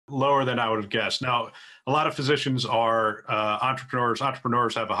lower than I would have guessed. Now, a lot of physicians are entrepreneurs.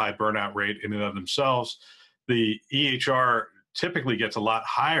 Entrepreneurs have a high burnout rate in and of themselves. The EHR typically gets a lot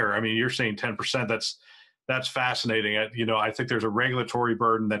higher. I mean, you're saying 10%. That's fascinating. I think there's a regulatory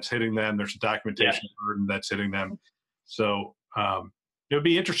burden that's hitting them. There's a documentation burden that's hitting them. So it would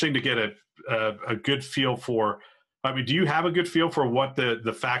be interesting to get a good feel for. I mean, do you have a good feel for what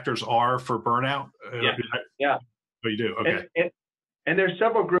the factors are for burnout? Yeah. Oh, you do. Okay. And there's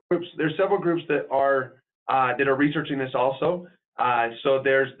several groups. There's several groups that are researching this also. So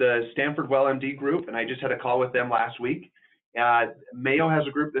there's the Stanford WellMD group, and I just had a call with them last week. Mayo has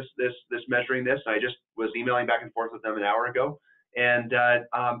a group this measuring this. I just was emailing back and forth with them an hour ago. And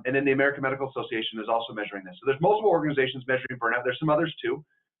then the American Medical Association is also measuring this. So there's multiple organizations measuring burnout. There's some others too.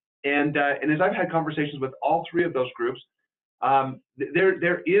 And as I've had conversations with all three of those groups,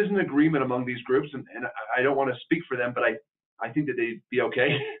 there is an agreement among these groups, and I don't want to speak for them, but I think that they'd be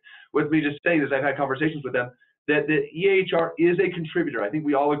okay with me just saying this. I've had conversations with them that the EHR is a contributor. I think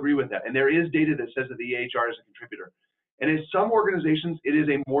we all agree with that. And there is data that says that the EHR is a contributor. And in some organizations, it is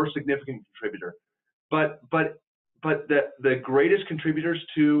a more significant contributor. But the greatest contributors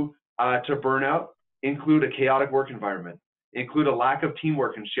to burnout include a chaotic work environment, include a lack of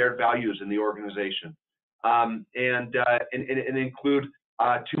teamwork and shared values in the organization, and include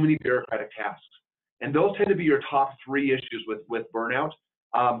too many bureaucratic tasks. And those tend to be your top three issues with burnout,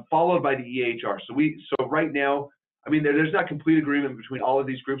 followed by the EHR. So right now, I mean, there's not complete agreement between all of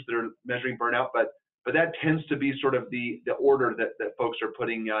these groups that are measuring burnout, but that tends to be sort of the order that folks are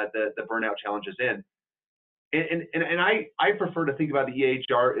putting the burnout challenges in. And I prefer to think about the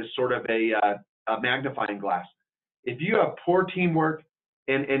EHR as sort of a magnifying glass. If you have poor teamwork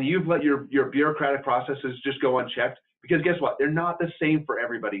and you've let your bureaucratic processes just go unchecked, because guess what? They're not the same for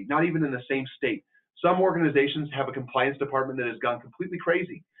everybody, not even in the same state. Some organizations have a compliance department that has gone completely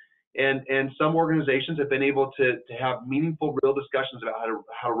crazy. And some organizations have been able to have meaningful, real discussions about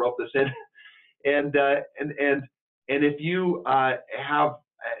how to rope this in. And if you have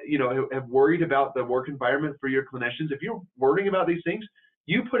worried about the work environment for your clinicians, if you're worrying about these things,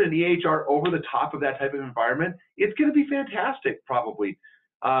 you put an EHR over the top of that type of environment, it's going to be fantastic, probably.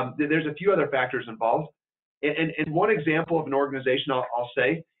 There's a few other factors involved. And one example of an organization I'll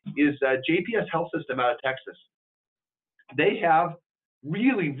say is JPS Health System out of Texas. They have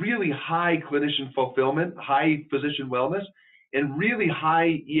really, really high clinician fulfillment, high physician wellness, and really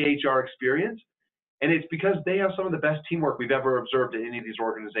high EHR experience. And it's because they have some of the best teamwork we've ever observed in any of these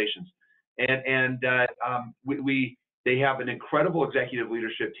organizations. They have an incredible executive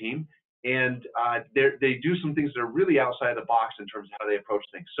leadership team, and they do some things that are really outside the box in terms of how they approach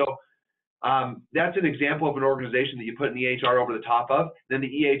things. So that's an example of an organization that you put an EHR over the top of. Then the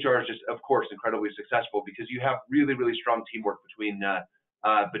EHR is just, of course, incredibly successful because you have really, really strong teamwork between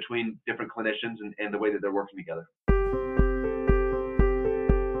different clinicians and the way that they're working together.